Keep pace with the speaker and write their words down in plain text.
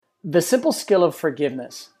The simple skill of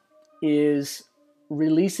forgiveness is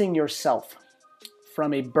releasing yourself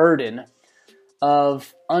from a burden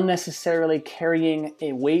of unnecessarily carrying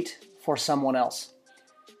a weight for someone else.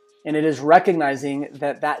 And it is recognizing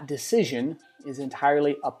that that decision is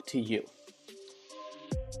entirely up to you.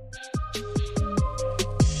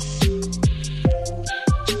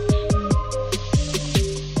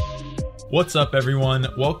 What's up, everyone?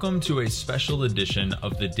 Welcome to a special edition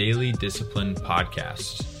of the Daily Discipline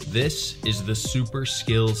Podcast. This is the Super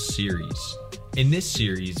Skills series. In this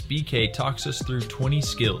series, BK talks us through 20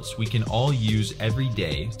 skills we can all use every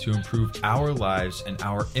day to improve our lives and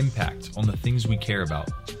our impact on the things we care about.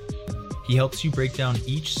 He helps you break down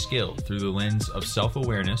each skill through the lens of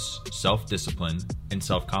self-awareness, self-discipline, and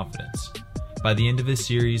self-confidence. By the end of this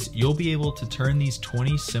series, you'll be able to turn these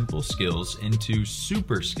 20 simple skills into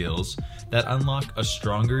super skills that unlock a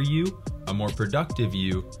stronger you, a more productive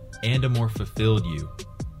you, and a more fulfilled you.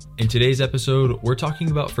 In today's episode, we're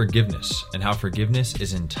talking about forgiveness and how forgiveness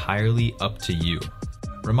is entirely up to you.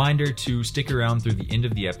 Reminder to stick around through the end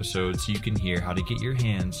of the episode so you can hear how to get your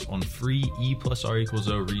hands on free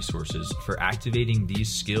E+R=O resources for activating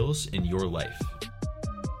these skills in your life.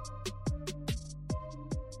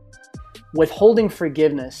 Withholding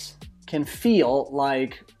forgiveness can feel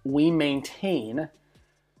like we maintain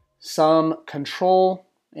some control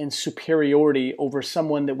and superiority over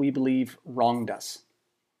someone that we believe wronged us.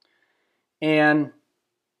 And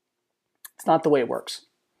it's not the way it works.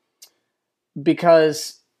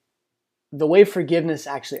 Because the way forgiveness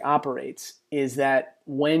actually operates is that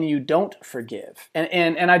when you don't forgive,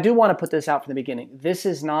 and I do want to put this out from the beginning, this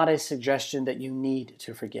is not a suggestion that you need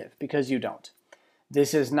to forgive, because you don't.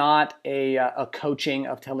 This is not a coaching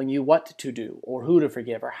of telling you what to do or who to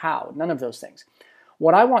forgive or how. None of those things.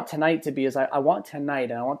 What I want tonight to be is I want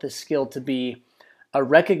this skill to be a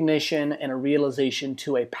recognition and a realization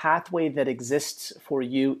to a pathway that exists for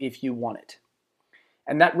you if you want it.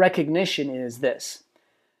 And that recognition is this.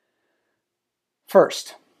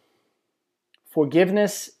 First,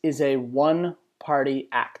 forgiveness is a one-party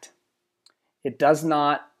act. It does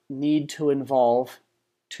not need to involve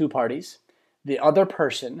two parties. The other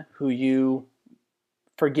person who you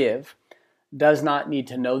forgive does not need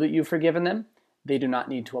to know that you've forgiven them. They do not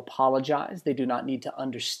need to apologize. They do not need to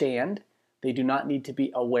understand. They do not need to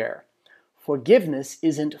be aware. Forgiveness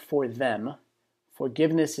isn't for them.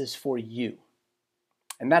 Forgiveness is for you.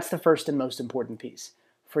 And that's the first and most important piece.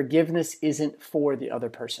 Forgiveness isn't for the other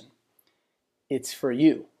person. It's for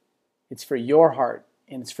you. It's for your heart,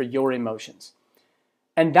 and it's for your emotions.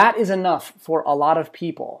 And that is enough for a lot of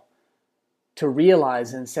people to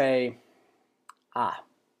realize and say,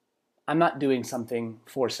 I'm not doing something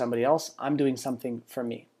for somebody else. I'm doing something for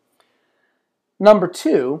me. Number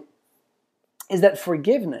two is that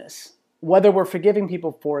forgiveness, whether we're forgiving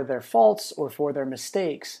people for their faults or for their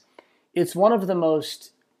mistakes, it's one of the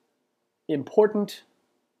most important,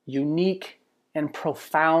 unique, and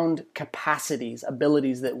profound capacities,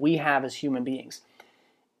 abilities that we have as human beings,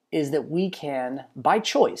 is that we can, by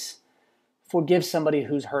choice, forgive somebody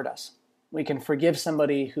who's hurt us. We can forgive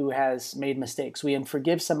somebody who has made mistakes. We can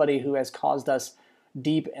forgive somebody who has caused us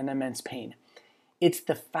deep and immense pain. It's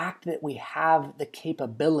the fact that we have the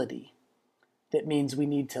capability that means we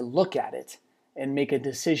need to look at it and make a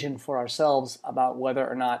decision for ourselves about whether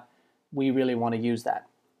or not we really want to use that.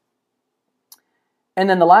 And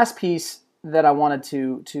then the last piece that I wanted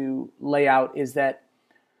to lay out is that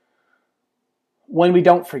when we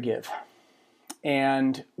don't forgive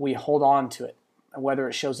and we hold on to it, whether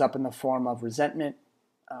it shows up in the form of resentment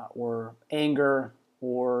or anger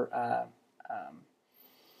or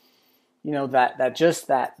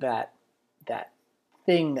that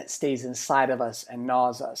thing that stays inside of us and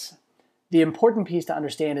gnaws us. The important piece to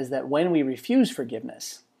understand is that when we refuse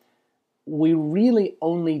forgiveness, we really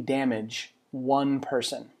only damage one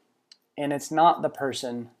person, and it's not the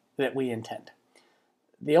person that we intend.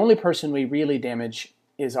 The only person we really damage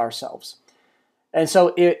is ourselves. And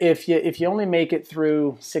so if you only make it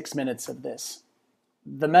through 6 minutes of this,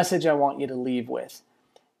 the message I want you to leave with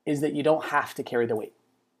is that you don't have to carry the weight.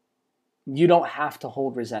 You don't have to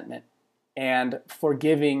hold resentment. And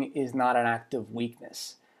forgiving is not an act of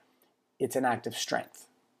weakness. It's an act of strength.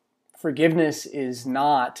 Forgiveness is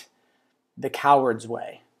not the coward's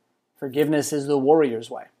way. Forgiveness is the warrior's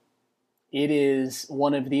way. It is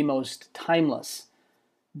one of the most timeless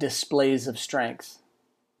displays of strength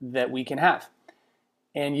that we can have.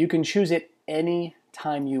 And you can choose it any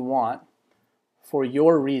time you want for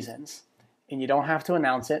your reasons. And you don't have to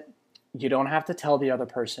announce it. You don't have to tell the other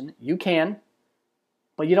person. You can,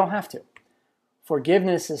 but you don't have to.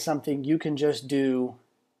 Forgiveness is something you can just do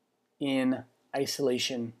in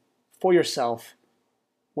isolation for yourself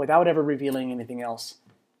without ever revealing anything else,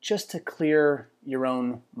 just to clear your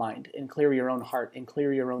own mind and clear your own heart and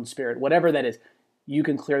clear your own spirit, whatever that is, you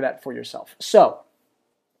can clear that for yourself. So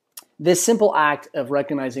this simple act of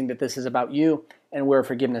recognizing that this is about you and where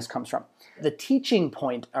forgiveness comes from. The teaching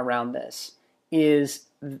point around this is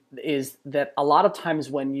that a lot of times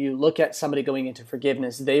when you look at somebody going into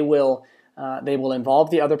forgiveness, they will involve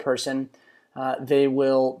the other person. They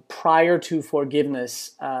will, prior to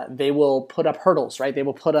forgiveness, they will put up hurdles, right? They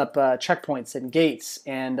will put up checkpoints and gates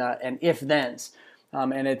and if-thens,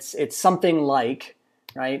 and it's something like,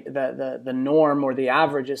 right? The norm or the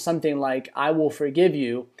average is something like, I will forgive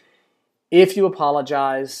you if you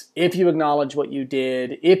apologize, if you acknowledge what you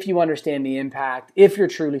did, if you understand the impact, if you're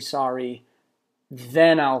truly sorry,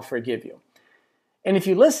 then I'll forgive you. And if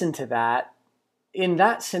you listen to that, in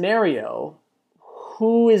that scenario,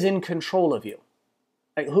 who is in control of you?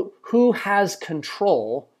 Like who has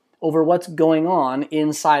control over what's going on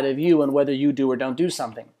inside of you and whether you do or don't do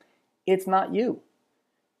something? It's not you.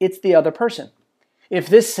 It's the other person. If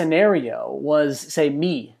this scenario was, say,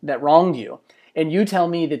 me that wronged you, and you tell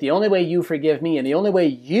me that the only way you forgive me and the only way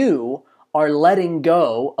you are letting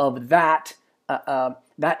go of that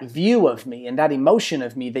view of me and that emotion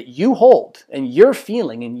of me that you hold and you're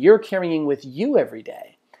feeling and you're carrying with you every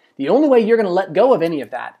day, the only way you're going to let go of any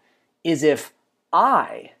of that is if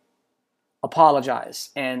I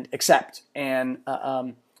apologize and accept and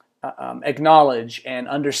acknowledge and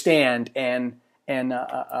understand and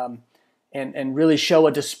really show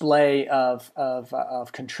a display of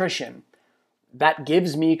contrition. That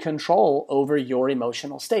gives me control over your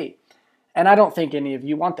emotional state. And I don't think any of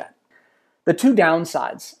you want that. The two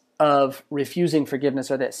downsides of refusing forgiveness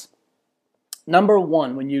are this. Number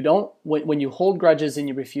one, when you hold grudges and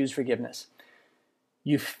you refuse forgiveness,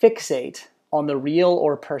 you fixate on the real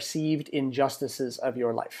or perceived injustices of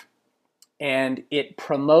your life. And it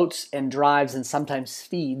promotes and drives and sometimes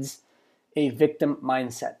feeds a victim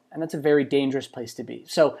mindset. And that's a very dangerous place to be.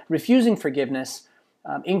 So refusing forgiveness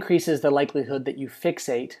increases the likelihood that you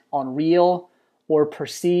fixate on real or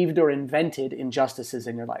perceived or invented injustices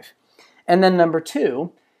in your life. And then number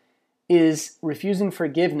two is refusing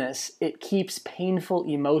forgiveness. It keeps painful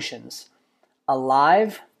emotions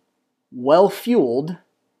alive, well-fueled,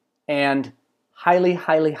 and highly,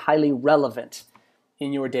 highly, highly relevant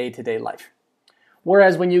in your day-to-day life.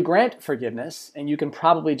 Whereas when you grant forgiveness, and you can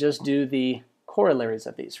probably just do the corollaries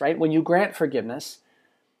of these, right? When you grant forgiveness,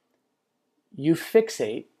 you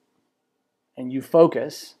fixate and you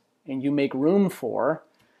focus and you make room for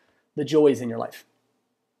the joys in your life.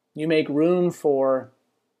 You make room for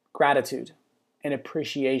gratitude and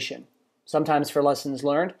appreciation, sometimes for lessons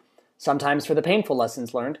learned, sometimes for the painful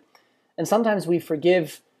lessons learned, and sometimes we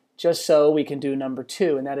forgive just so we can do number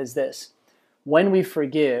two, and that is this. When we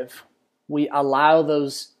forgive, we allow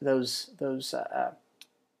those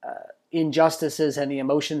injustices and the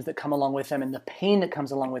emotions that come along with them and the pain that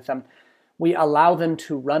comes along with them, we allow them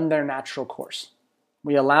to run their natural course.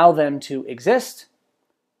 We allow them to exist,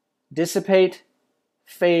 dissipate,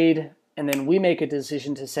 fade, and then we make a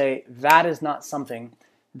decision to say, that is not something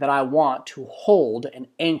that I want to hold and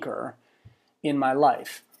anchor in my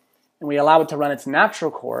life. And we allow it to run its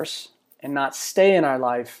natural course and not stay in our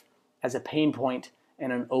life as a pain point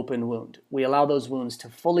and an open wound. We allow those wounds to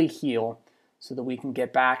fully heal so that we can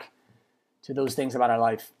get back to those things about our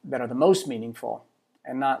life that are the most meaningful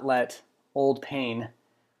and not let old pain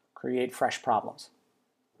create fresh problems.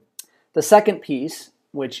 The second piece,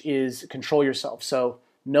 which is control yourself. So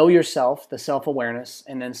know yourself, the self-awareness,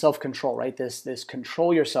 and then self-control, right? This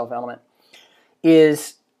control yourself element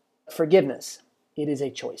is forgiveness. It is a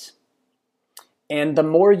choice. And the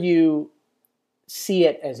more you see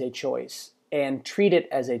it as a choice and treat it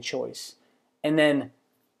as a choice, and then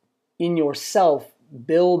in yourself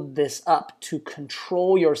build this up to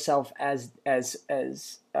control yourself as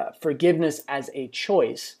forgiveness as a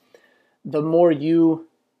choice, the more you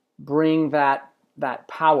bring that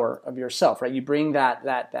power of yourself, right? You bring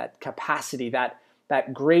that capacity,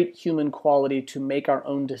 that great human quality to make our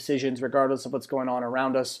own decisions regardless of what's going on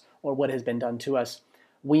around us or what has been done to us.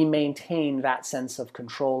 We maintain that sense of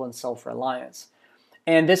control and self-reliance.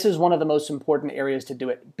 And this is one of the most important areas to do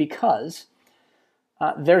it because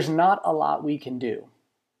there's not a lot we can do.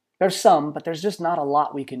 There's some, but there's just not a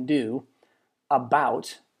lot we can do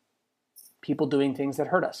about people doing things that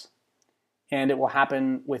hurt us. And it will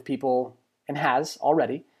happen with people, and has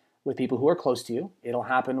already, with people who are close to you. It'll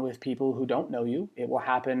happen with people who don't know you. It will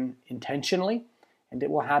happen intentionally, and it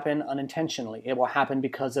will happen unintentionally. It will happen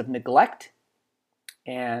because of neglect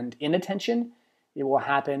and inattention. It will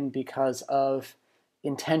happen because of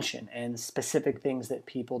intention and specific things that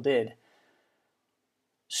people did.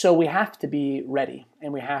 So we have to be ready,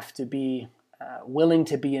 and we have to be willing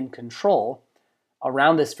to be in control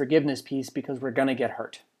around this forgiveness piece, because we're going to get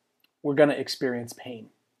hurt. We're going to experience pain.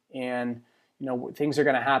 And things are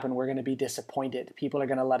going to happen. We're going to be disappointed. People are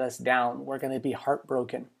going to let us down. We're going to be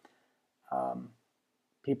heartbroken.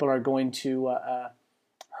 People are going to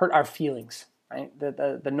hurt our feelings, right?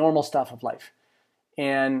 The normal stuff of life.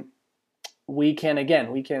 And we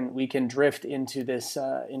can drift into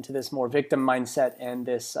this more victim mindset, and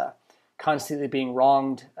this constantly being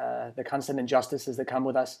wronged, the constant injustices that come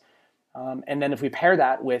with us. And then if we pair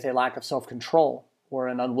that with a lack of self-control or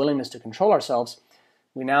an unwillingness to control ourselves,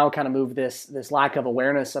 we now kind of move this lack of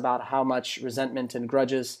awareness about how much resentment and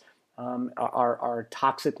grudges are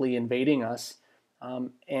toxically invading us,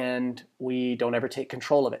 and we don't ever take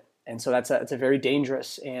control of it. And so it's a very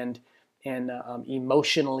dangerous and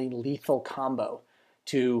emotionally lethal combo,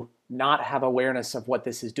 to not have awareness of what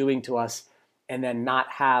this is doing to us, and then not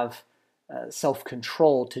have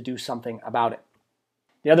self-control to do something about it.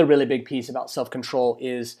 The other really big piece about self-control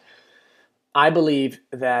is, I believe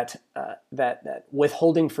that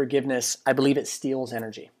withholding forgiveness, I believe it steals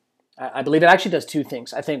energy. I believe it actually does two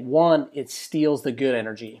things. I think one, it steals the good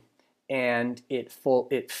energy, and it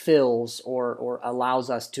fills or allows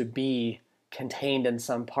us to be contained in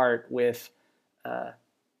some part with the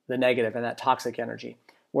negative and that toxic energy.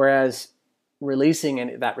 Whereas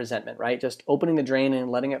releasing that resentment, right, just opening the drain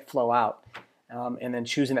and letting it flow out, and then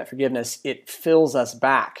choosing that forgiveness, it fills us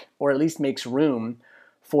back, or at least makes room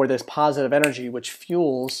for this positive energy, which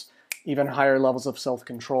fuels even higher levels of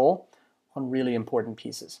self-control on really important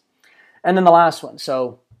pieces. And then the last one,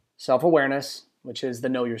 so self-awareness, which is the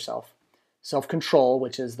know yourself, self-control,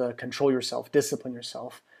 which is the control yourself, discipline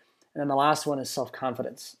yourself, and then the last one is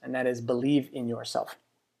self-confidence, and that is believe in yourself.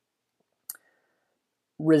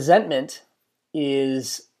 Resentment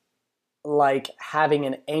is like having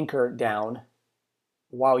an anchor down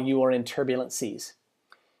while you are in turbulent seas.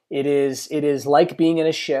 It is like being in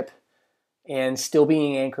a ship and still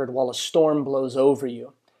being anchored while a storm blows over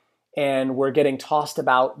you, and we're getting tossed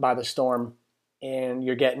about by the storm, and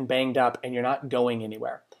you're getting banged up, and you're not going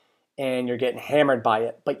anywhere, and you're getting hammered by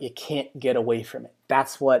it, but you can't get away from it.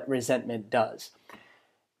 That's what resentment does.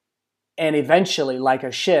 And eventually, like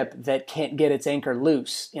a ship that can't get its anchor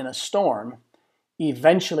loose in a storm,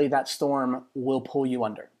 eventually that storm will pull you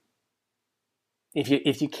under.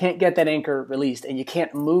 If you can't get that anchor released, and you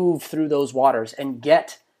can't move through those waters and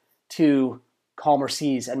get to calmer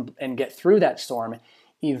seas and get through that storm,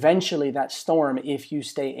 eventually that storm, if you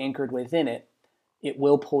stay anchored within it, it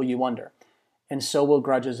will pull you under. And so will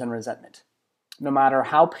grudges and resentment. No matter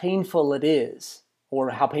how painful it is, or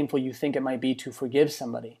how painful you think it might be to forgive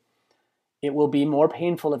somebody, it will be more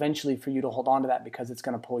painful eventually for you to hold on to that, because it's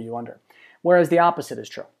going to pull you under. Whereas the opposite is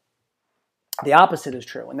true. The opposite is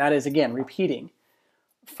true, and that is, again, repeating.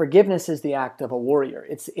 Forgiveness is the act of a warrior.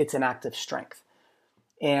 It's an act of strength.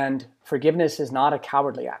 And forgiveness is not a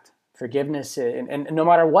cowardly act. Forgiveness, and no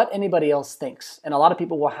matter what anybody else thinks, and a lot of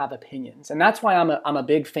people will have opinions. And that's why I'm a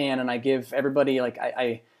big fan, and I give everybody,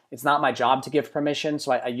 it's not my job to give permission,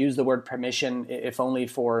 so I use the word permission if only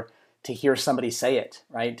to hear somebody say it,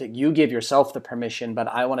 right? You give yourself the permission, but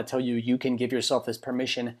I want to tell you, you can give yourself this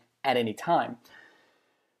permission at any time.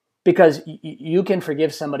 Because you can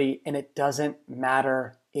forgive somebody, and it doesn't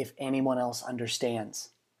matter if anyone else understands.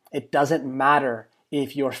 It doesn't matter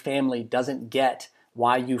if your family doesn't get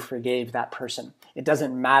why you forgave that person. It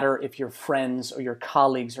doesn't matter if your friends or your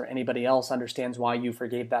colleagues or anybody else understands why you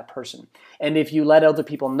forgave that person. And if you let other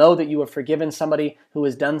people know that you have forgiven somebody who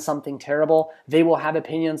has done something terrible, they will have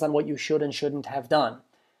opinions on what you should and shouldn't have done.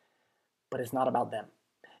 But it's not about them.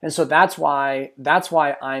 And so that's why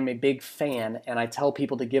I'm a big fan, and I tell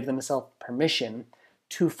people to give themselves permission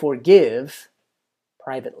to forgive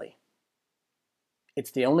privately.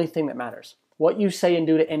 It's the only thing that matters. What you say and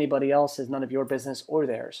do to anybody else is none of your business or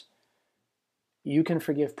theirs. You can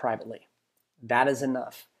forgive privately. That is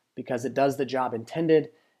enough, because it does the job intended,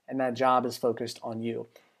 and that job is focused on you.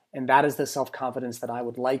 And that is the self-confidence that I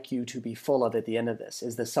would like you to be full of at the end of this,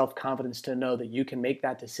 is the self-confidence to know that you can make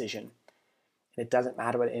that decision. And it doesn't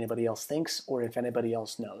matter what anybody else thinks or if anybody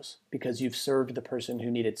else knows, because you've served the person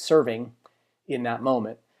who needed serving in that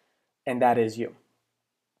moment, and that is you.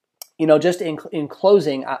 Just in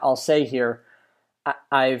closing, I'll say here,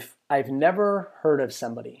 I've never heard of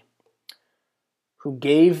somebody who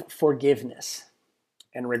gave forgiveness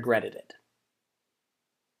and regretted it.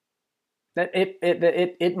 That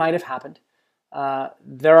it might have happened.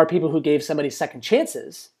 There are people who gave somebody second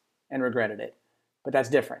chances and regretted it, but that's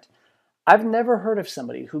different. I've never heard of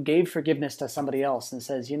somebody who gave forgiveness to somebody else and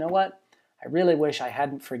says, you know what? I really wish I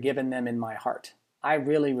hadn't forgiven them in my heart. I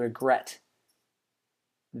really regret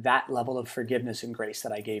that level of forgiveness and grace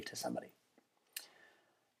that I gave to somebody.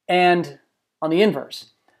 And on the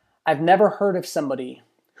inverse, I've never heard of somebody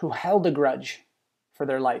who held a grudge for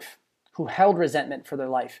their life, who held resentment for their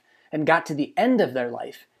life, and got to the end of their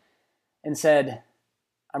life and said,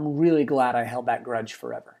 I'm really glad I held that grudge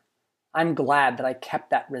forever. I'm glad that I kept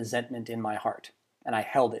that resentment in my heart and I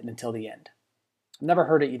held it until the end. I've never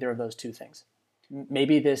heard of either of those two things.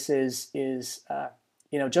 Maybe this is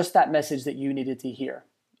just that message that you needed to hear.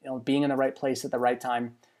 Being in the right place at the right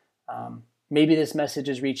time. Maybe this message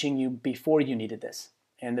is reaching you before you needed this,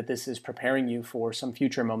 and that this is preparing you for some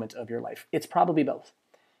future moment of your life. It's probably both.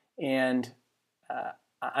 And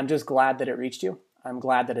I'm just glad that it reached you. I'm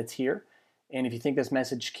glad that it's here. And if you think this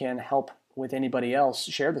message can help with anybody else,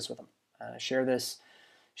 share this with them. Share this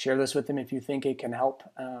with them if you think it can help.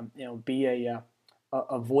 Be a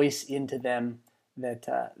voice into them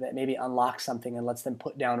that maybe unlocks something and lets them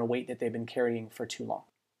put down a weight that they've been carrying for too long.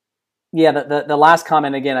 Yeah, the last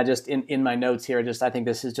comment, again, I just in my notes here, I think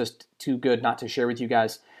this is just too good not to share with you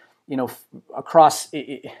guys. I'm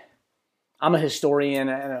a historian,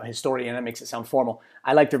 and a historian, that makes it sound formal.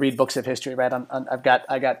 I like to read books of history, right?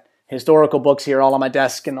 I got historical books here all on my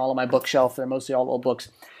desk and all on my bookshelf. They're mostly all old books.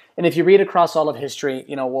 And if you read across all of history,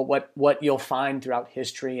 what you'll find throughout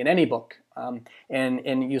history in any book,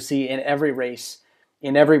 and you see in every race,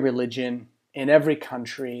 in every religion, in every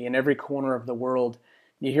country, in every corner of the world,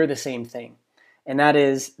 you hear the same thing. And that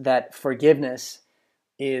is that forgiveness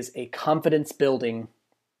is a confidence-building,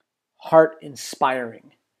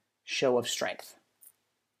 heart-inspiring show of strength.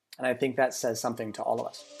 And I think that says something to all of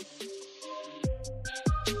us.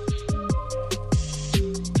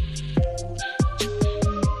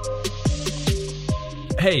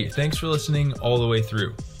 Hey, thanks for listening all the way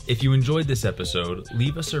through. If you enjoyed this episode,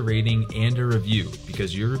 leave us a rating and a review,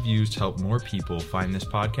 because your reviews help more people find this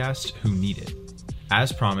podcast who need it.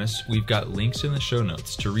 As promised, we've got links in the show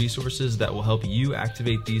notes to resources that will help you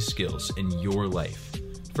activate these skills in your life.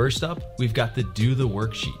 First up, we've got the Do the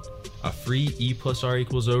Worksheet, a free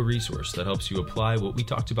E+R=O resource that helps you apply what we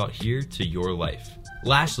talked about here to your life.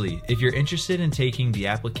 Lastly, if you're interested in taking the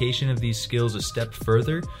application of these skills a step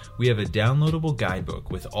further, we have a downloadable guidebook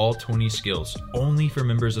with all 20 skills only for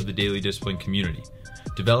members of the Daily Discipline community.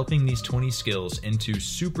 Developing these 20 skills into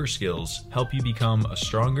super skills help you become a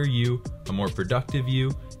stronger you, a more productive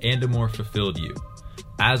you, and a more fulfilled you.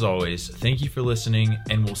 As always, thank you for listening,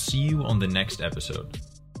 and we'll see you on the next episode.